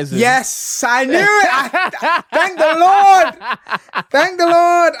 Jujutsu Kaisen. Yes, I knew it. Thank the Lord. Thank the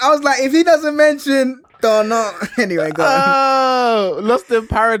Lord. I was like, if he doesn't mention, don't know. Anyway, go on. Oh, Lost in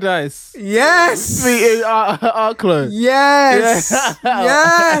Paradise. Yes. Arclo. Yes.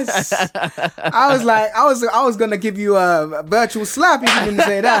 Yes. I was like, I was gonna give you a virtual slap if you didn't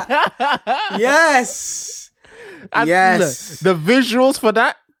say that. Yes. And yes. Look, the visuals for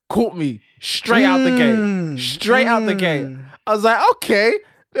that caught me. Straight out the gate. I was like, okay.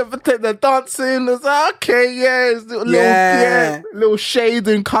 The dancing. I was like, okay, yeah. It's little shade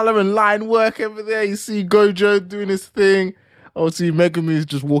and colour and line work over there. You see Gojo doing his thing. Obviously, Megumi's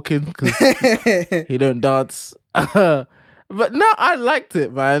just walking because he don't dance. But no, I liked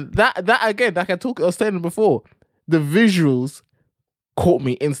it, man. That again, like I was saying before, the visuals caught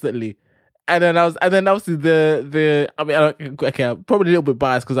me instantly. And then obviously okay, I'm probably a little bit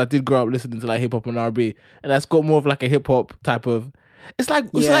biased because I did grow up listening to like hip hop and R&B, and that's got more of like a hip hop type of. It's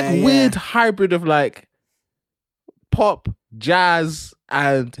like weird hybrid of like pop, jazz,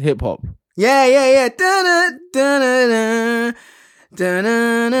 and hip hop. Yeah. Da-da-da-da-da.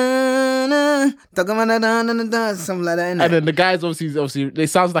 Da-na-na-na. Something like that, innit? And then the guys obviously it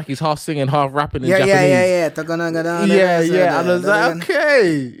sounds like he's half singing, half rapping in Japanese. Yeah. And I was like,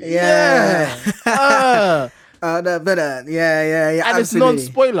 okay. Yeah. Yeah. And it's absolutely.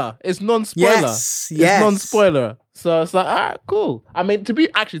 non-spoiler. It's non-spoiler. Yes. It's non-spoiler. So it's like, all right, cool. I mean, to be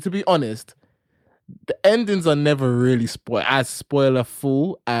honest, the endings are never really as spoiler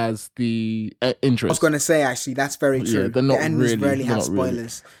full as the intros. I was going to say, actually, that's very true. Yeah, they're not the endings really. rarely have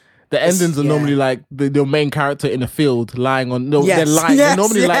spoilers. The endings are normally like the main character in a field lying on. No, they're lying. They're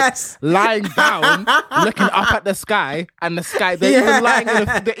normally like lying down, looking up at the sky, and the sky.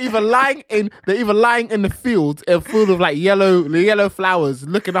 They're either lying in the field, a field of like yellow flowers,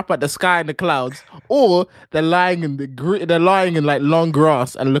 looking up at the sky and the clouds, or they're lying in like long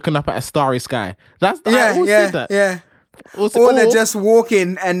grass and looking up at a starry sky. I always say that. Yeah. Or they're just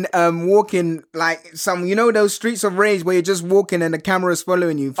walking and walking like some, those Streets of Rage where you're just walking and the camera's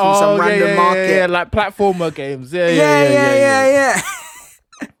following you through some random market. Yeah, like platformer games. Yeah.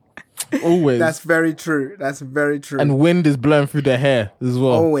 Always. That's very true. And wind is blowing through their hair as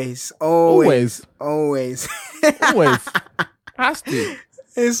well. Always. Has to.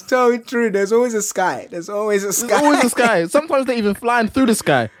 It's totally true. There's always a sky. There's always a sky. Sometimes they're even flying through the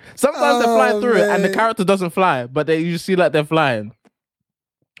sky. Sometimes they're flying through it and the character doesn't fly, but you just see like they're flying.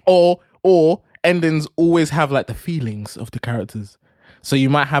 Or endings always have like the feelings of the characters. So you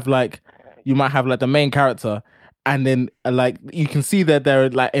might have like the main character, and then like you can see that they're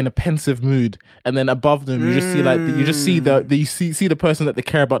like in a pensive mood, and then above them you just see the person that they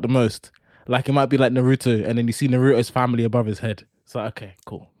care about the most. Like it might be like Naruto, and then you see Naruto's family above his head. It's like, okay,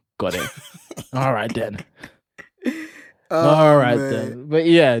 cool, got it. All right then. All right then. But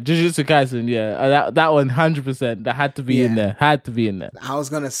yeah, Jujutsu Kaisen, that one 100%. That had to be in there. I was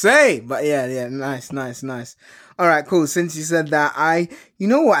gonna say, but yeah, nice. All right, cool. Since you said that, you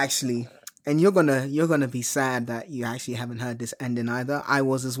know what, actually, and you're gonna be sad that you actually haven't heard this ending either. I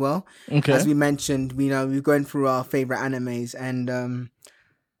was as well. Okay. As we mentioned, we're going through our favorite animes, and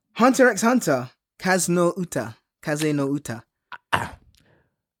Hunter x Hunter, Kaze no Uta.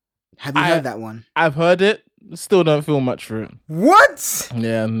 Have you heard that one? I've heard it. Still don't feel much for it. What?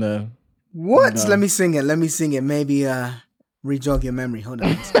 Yeah, no. What? No. Let me sing it. Maybe re-jog your memory. Hold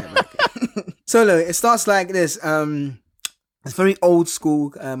on. Solo, it starts like this. It's very old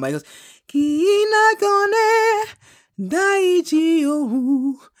school. It goes, Kina kone daiji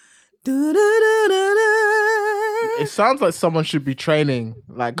yo. It sounds like someone should be training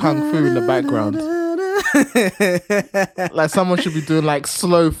like kung fu in the background. Like someone should be doing like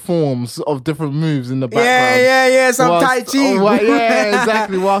slow forms of different moves in the background. Yeah. Some Tai Chi. Yeah,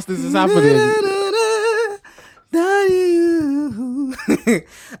 exactly. Whilst this is happening.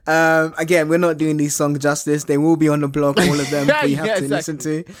 Again, we're not doing these songs justice. They will be on the blog, all of them, for you have to listen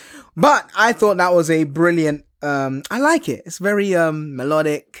to. But I thought that was a brilliant. I like it. It's very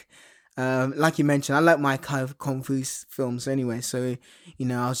melodic. Like you mentioned, I like my kind of kung fu films anyway. So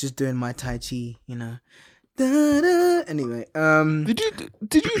I was just doing my Tai Chi. Anyway, did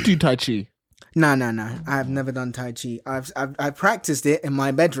you do Tai Chi? No. I have never done Tai Chi. I've practiced it in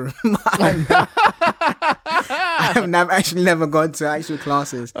my bedroom. I've actually never gone to actual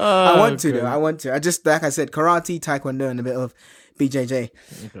classes. I want to though. I want to. I just, like I said, karate, taekwondo, and a bit of BJJ.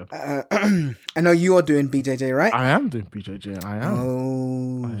 Okay. I know you're doing BJJ, right? I am doing BJJ. I am.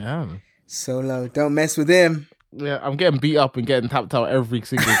 Oh, I am. Solo, don't mess with him. Yeah, I'm getting beat up and getting tapped out every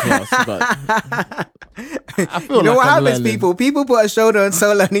single class. But I feel what happens, people? People put a shoulder on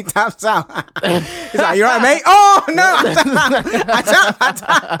Solo and he taps out. He's like, "You right, mate?" Oh no!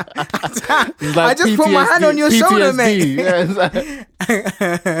 I just put my hand on your shoulder, mate. Yeah,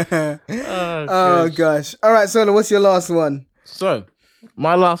 oh gosh! All right, Solo, what's your last one? So,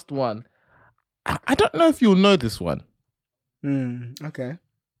 my last one. I don't know if you'll know this one. Okay.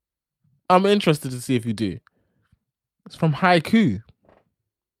 I'm interested to see if you do. It's from Haiku.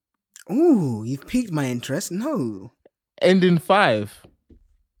 Ooh, you've piqued my interest. No. Ending 5.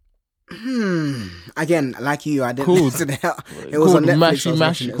 Again, like you, I didn't listen to that. It was on Netflix.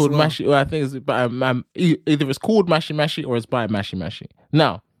 Mashi. Called Mashi. Well, I think it's by either it's called Mashi Mashi or it's by Mashi Mashi.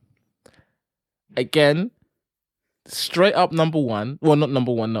 Now, again, straight up number one. Well, not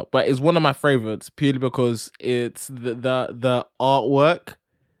number one, no, but it's one of my favorites purely because it's the artwork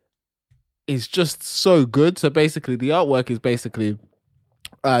is just so good. So basically, the artwork is basically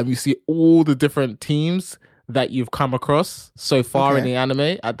you see all the different teams that you've come across so far in the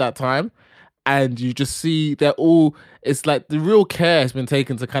anime at that time, and you just see they're all. It's like the real care has been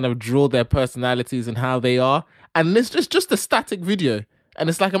taken to kind of draw their personalities and how they are, and it's just a static video. And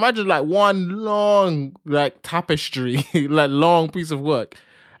it's like, imagine like one long like tapestry, like long piece of work,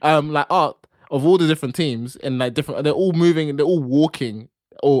 like art of all the different teams and like different. They're all moving and they're all walking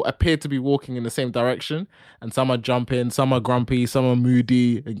or appear to be walking in the same direction. And some are jumping, some are grumpy, some are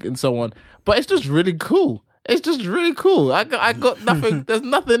moody, and so on. But it's just really cool. It's just really cool. I got nothing. There's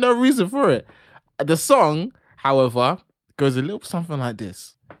nothing, no reason for it. The song, however, goes a little something like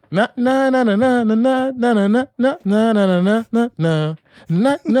this. Na na na na na na na na na na na na na na na na.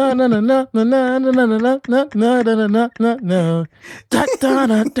 Na na na na na na na na na na na na na na na na. Da da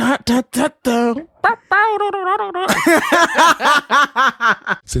da da da da da.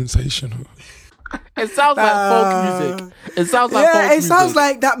 Sensational. It sounds like folk music. It sounds like folk music. Sounds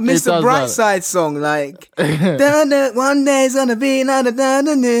like that Mr. Brightside song, like one day's gonna be that kind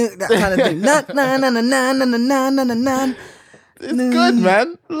of thing. Na na na na na na na na na. It's good,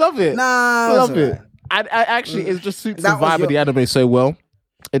 man. Love it. Nah, love it. I actually, it just suits the That was vibe of the your- anime so well.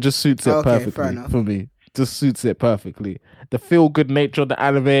 It just suits it Okay, fair perfectly enough. for me. Just suits it perfectly. The feel good nature of the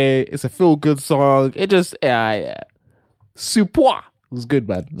anime. It's a feel good song. It just yeah. Super. It was good,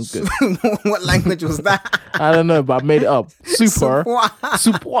 man. It was good. What language was that? I don't know, but I made it up. Super. Super.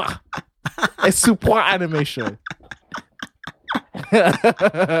 Super. A super anime show.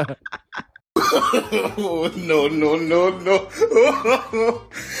 Oh, no, no, no, no.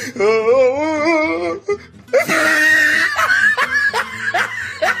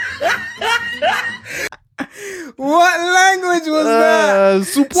 What language was that?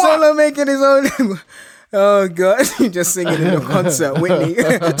 Super. Solo making his own. Oh god, you just singing in a concert, Whitney.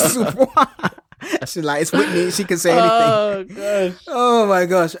 Super. She's like, it's Whitney. She can say anything. Oh gosh. Oh my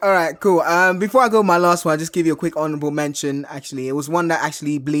gosh. All right, cool. Before I go my last one, I'll just give you a quick honorable mention. Actually, it was one that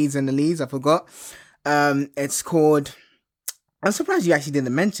actually bleeds in the leads. I forgot. It's called. I'm surprised you actually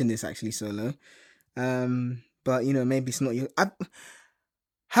didn't mention this actually, Solo. But you know, maybe it's not you. I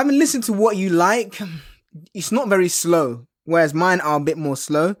haven't listened to what you like. It's not very slow, whereas mine are a bit more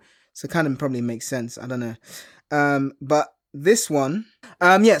slow. So it kind of probably makes sense. I don't know. But this one,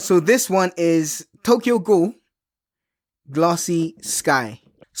 so this one is Tokyo Ghoul, Glassy Sky.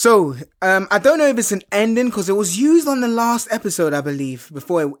 So, I don't know if it's an ending because it was used on the last episode, I believe,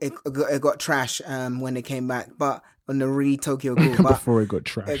 before it got trash, when it came back, but on the re-Tokyo Ghoul. But Before it got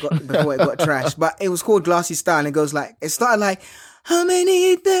trash. before it got trash. But it was called Glassy Sky and it goes like, it started like, how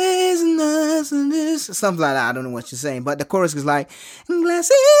many days and nights and this? Something like that. I don't know what you're saying. But the chorus is like,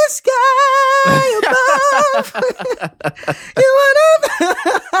 glassy sky above. You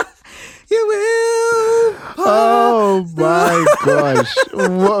wanna, you will. Oh my gosh. What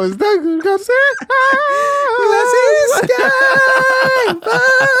was that? Glassy sky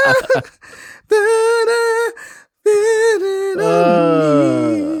above.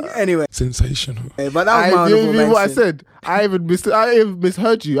 Anyway, Sensational. but that was my honorable mention. What I said. I even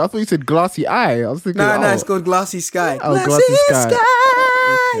misheard you. I thought you said glassy eye. I was thinking, No, it's called Glassy Sky. Oh, Glassy Sky.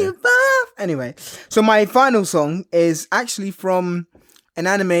 Okay. Above. Anyway, so my final song is actually from an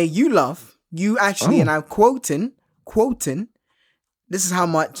anime you love. You actually, and I'm quoting. This is how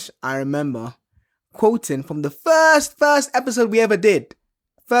much I remember. Quoting from the first episode we ever did.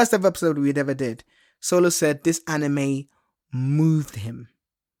 First ever episode we ever did. Solo said this anime moved him.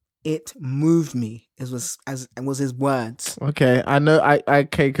 It moved me. It was his words. Okay, I know. I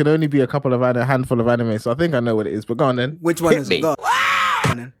can only be a handful of anime, so I think I know what it is. But go on then. Which one Hit is me. it? Go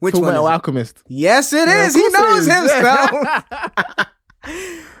on then. Which one Fullmetal is it? Alchemist. Yes, it Yeah, is. of He course knows it is. himself.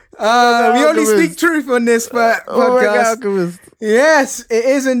 We only Alchemist. speak truth on this Fullmetal podcast. Alchemist. Yes, it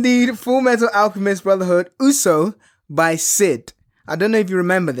is indeed Full Metal Alchemist Brotherhood Uso by Sid. I don't know if you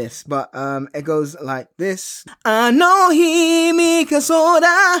remember this, but it goes like this. I know he make a soda.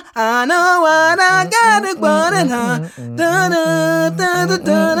 I know what I got to put in her.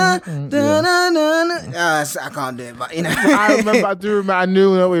 I can't do it, but you know. I do remember. I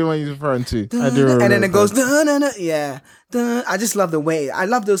knew what one he's referring to. I do remember. And then it goes, yeah. I just love the way. I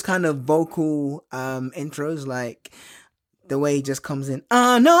love those kind of vocal intros, like the way he just comes in.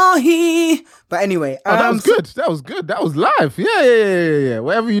 I know he. But anyway, Oh, that was good. That was good. That was live. Yeah.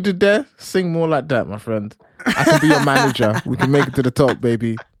 Whatever you did there, sing more like that, my friend. I can be your manager. We can make it to the top,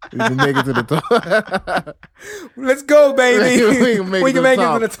 baby. We can make it to the top. Let's go, baby. We can make we it can to make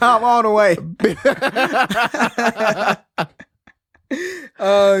the it to the top all the way.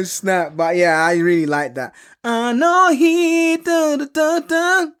 Oh snap! But yeah, I really like that. I know he.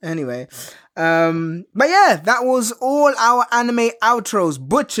 Anyway, but yeah, that was all our anime outros,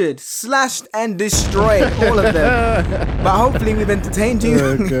 butchered, slashed, and destroyed, all of them. But hopefully, we've entertained you.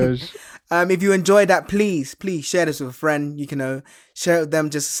 Oh gosh. If you enjoyed that, please share this with a friend. You can share it with them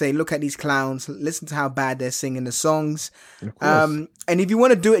just to say, look at these clowns, listen to how bad they're singing the songs. And if you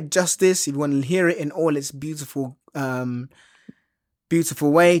want to do it justice, if you want to hear it in all its beautiful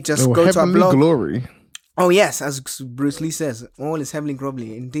way, just go to our Heavenly blog. Glory. Oh yes, as Bruce Lee says, all is heavenly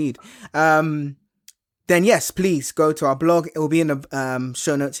grovelly indeed. Then yes, please go to our blog. It will be in the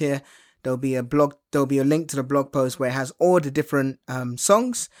show notes here. There'll be a link to the blog post where it has all the different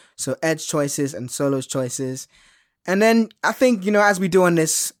songs. So Ed's choices and Solo's choices. And then I think, as we do on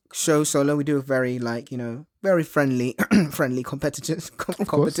this show, Solo, we do a very very friendly competition.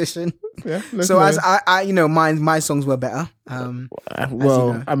 Yeah. So as I my songs were better.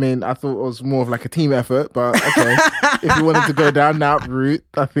 Well, I mean, I thought it was more of like a team effort, but okay. If you wanted to go down that route,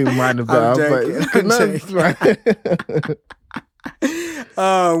 I think mine are better. joking, I'm But no, it's right.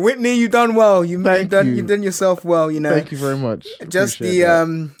 Whitney, you done well. You've Thank you. done yourself well. You know, Thank you very much. just Appreciate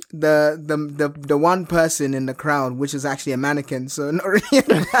that. the one person in the crowd, which is actually a mannequin. So not really.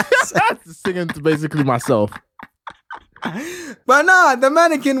 Singing to basically myself. But no, the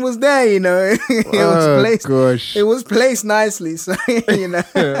mannequin was there. You know, it was placed. Gosh. It was placed nicely. So you know.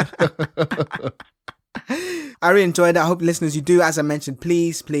 I really enjoyed that. I hope listeners, you do, as I mentioned,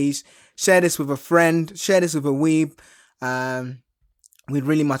 please share this with a friend, share this with a weeb. We'd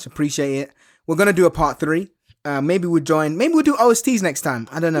really much appreciate it. We're going to do a part 3. Maybe we'll do OSTs next time.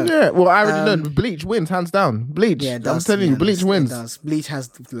 I don't know. Yeah, well, I already know. Bleach wins, hands down. Bleach. Yeah, it I'm does, telling you, to be Bleach honest. wins. It does. Bleach has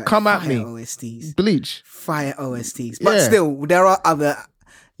like, Come at fire me. OSTs. Bleach. Fire OSTs. But Yeah. still, there are other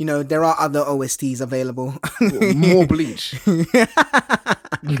OSTs available. More Bleach.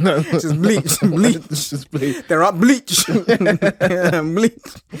 No. Just Bleach. Bleach. Just Bleach. There are Bleach. Bleach.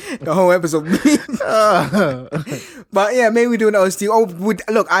 The whole episode Bleach. But yeah, maybe we do an OST.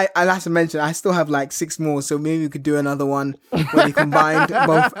 Look, I last mentioned I still have like 6 more, so maybe we could do another one where we combined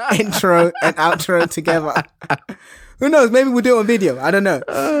both intro and outro together. Who knows? Maybe we'll do it on video. I don't know.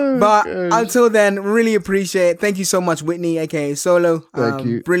 But until then, really appreciate it. Thank you so much, Whitney, aka Solo. Thank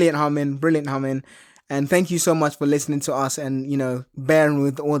you. Brilliant humming. And thank you so much for listening to us and, you know, bearing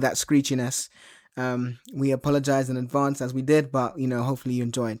with all that screechiness. We apologize in advance as we did, but, you know, hopefully you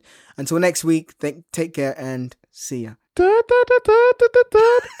enjoyed. Until next week, take care and see ya.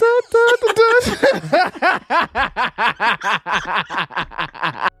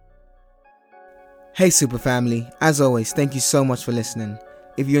 Hey Super Family, as always, thank you so much for listening.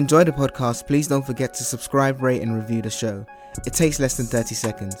 If you enjoyed the podcast, please don't forget to subscribe, rate and review the show. It takes less than 30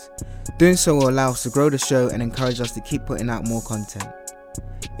 seconds. Doing so will allow us to grow the show and encourage us to keep putting out more content.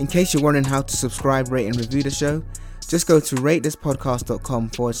 In case you're wondering how to subscribe, rate and review the show, just go to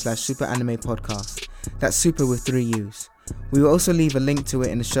ratethispodcast.com/super anime podcast. That's super with 3 U's. We will also leave a link to it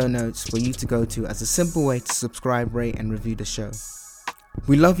in the show notes for you to go to as a simple way to subscribe, rate and review the show.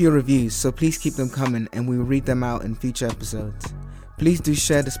 We love your reviews, so please keep them coming and we will read them out in future episodes. Please do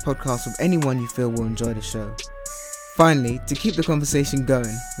share this podcast with anyone you feel will enjoy the show. Finally, to keep the conversation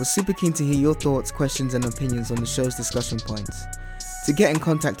going, we're super keen to hear your thoughts, questions and opinions on the show's discussion points. To get in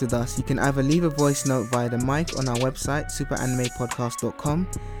contact with us, you can either leave a voice note via the mic on our website, superanimepodcast.com,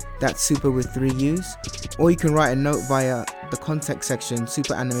 that's super with 3 U's, or you can write a note via the contact section,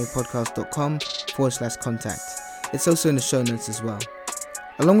 superanimepodcast.com/contact. It's also in the show notes as well.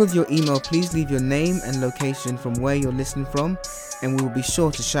 Along with your email, please leave your name and location from where you're listening from, and we will be sure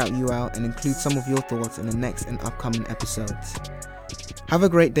to shout you out and include some of your thoughts in the next and upcoming episodes. Have a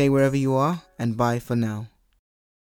great day wherever you are, and bye for now.